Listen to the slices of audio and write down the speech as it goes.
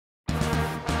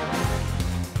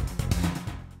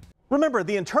Remember,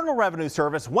 the Internal Revenue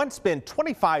Service once spent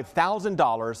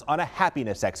 $25,000 on a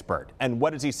happiness expert. And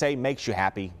what does he say makes you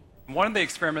happy? One of the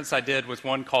experiments I did was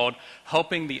one called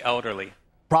Helping the Elderly.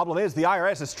 Problem is, the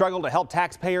IRS has struggled to help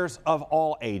taxpayers of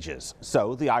all ages.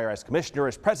 So the IRS commissioner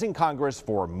is pressing Congress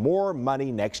for more money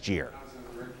next year.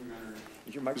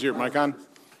 Is your mic on?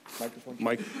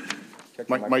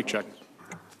 Mic check.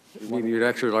 Maybe you'd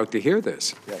actually like to hear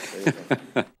this.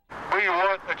 We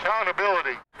want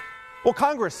accountability. Well,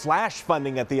 Congress slashed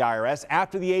funding at the IRS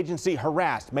after the agency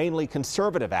harassed mainly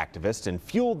conservative activists and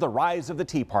fueled the rise of the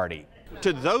Tea Party.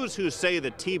 To those who say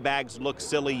the tea bags look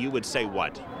silly, you would say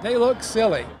what? They look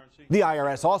silly. The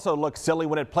IRS also looked silly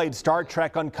when it played Star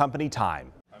Trek on company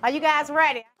time. Are you guys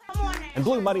ready? And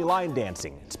blew money line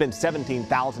dancing. It spent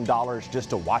 $17,000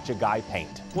 just to watch a guy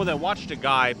paint. Well, they watched a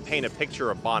guy paint a picture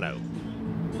of Bono.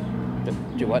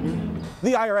 Do what?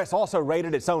 The IRS also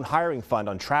raided its own hiring fund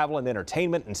on travel and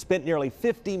entertainment and spent nearly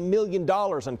 $50 million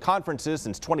on conferences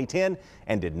since 2010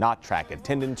 and did not track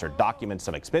attendance or document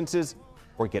some expenses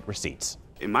or get receipts.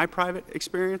 In my private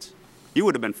experience, you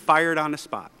would have been fired on the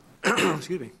spot.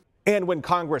 Excuse me. And when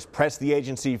Congress pressed the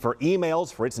agency for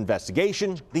emails for its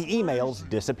investigation, the emails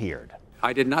disappeared.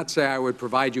 I did not say I would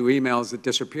provide you emails that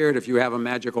disappeared. If you have a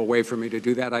magical way for me to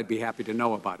do that, I'd be happy to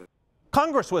know about it.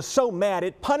 Congress was so mad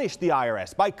it punished the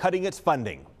IRS by cutting its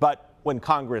funding. But when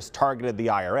Congress targeted the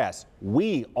IRS,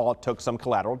 we all took some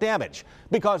collateral damage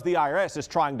because the IRS is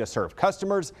trying to serve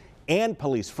customers and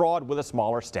police fraud with a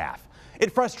smaller staff.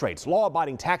 It frustrates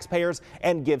law-abiding taxpayers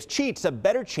and gives cheats a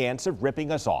better chance of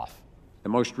ripping us off. The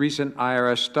most recent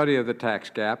IRS study of the tax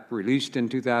gap, released in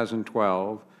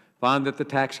 2012, found that the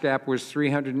tax gap was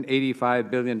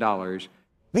 $385 billion.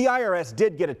 The IRS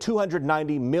did get a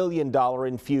 $290 million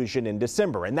infusion in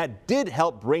December, and that did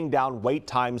help bring down wait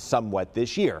times somewhat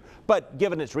this year. But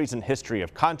given its recent history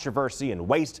of controversy and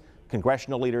waste,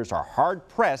 congressional leaders are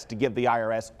hard-pressed to give the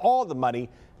IRS all the money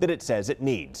that it says it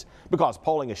needs, because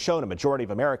polling has shown a majority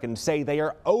of Americans say they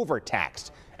are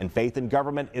overtaxed, and faith in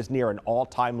government is near an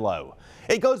all-time low.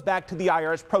 It goes back to the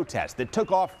IRS protest that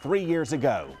took off 3 years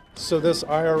ago. So this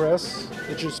IRS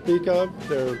that you speak of,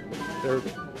 they're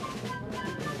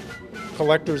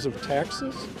collectors of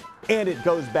taxes? And it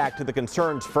goes back to the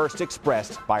concerns first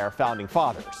expressed by our founding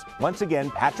fathers. Once again,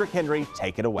 Patrick Henry,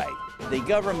 take it away. The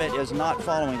government is not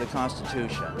following the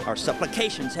Constitution. Our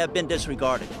supplications have been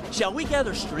disregarded. Shall we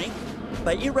gather strength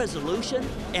by irresolution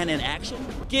and inaction?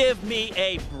 Give me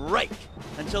a break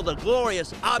until the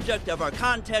glorious object of our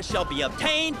contest shall be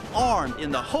obtained, armed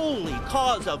in the holy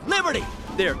cause of liberty.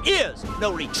 There is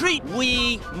no retreat.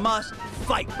 We must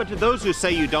fight. But to those who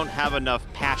say you don't have enough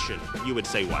passion, you would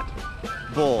say what?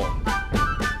 Bull.